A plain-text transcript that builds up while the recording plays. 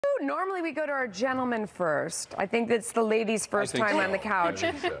Normally we go to our gentlemen first. I think it's the ladies' first time on the couch.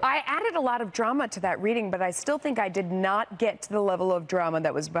 I added a lot of drama to that reading, but I still think I did not get to the level of drama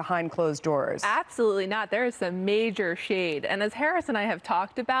that was behind closed doors. Absolutely not. There is some major shade. And as Harris and I have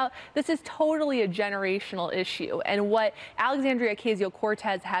talked about, this is totally a generational issue. And what Alexandria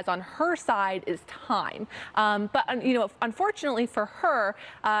Ocasio-Cortez has on her side is time. But unfortunately for her,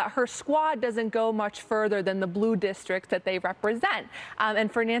 her squad doesn't go much further than the blue districts that they represent.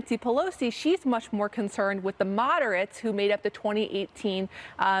 And for Nancy Pelosi, she's much more concerned with the moderates who made up the 2018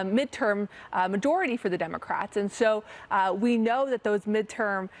 midterm majority for the Democrats. And so we know that those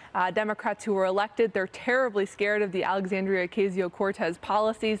midterm Democrats who were elected, they're terribly scared of the Alexandria Ocasio-Cortez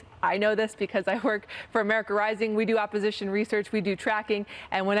policies. I know this because I work for America Rising. We do opposition research, we do tracking,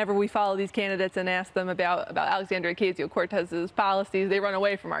 and whenever we follow these candidates and ask them about Alexandria Ocasio-Cortez's policies, they run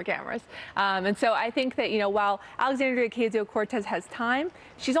away from our cameras. And so I think that, while Alexandria Ocasio-Cortez has time,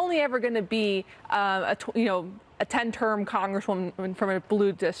 she's only ever going to be a 10-term congresswoman from a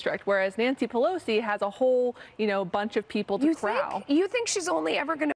blue district, whereas Nancy Pelosi has a whole, bunch of people to corral. You think she's only ever going to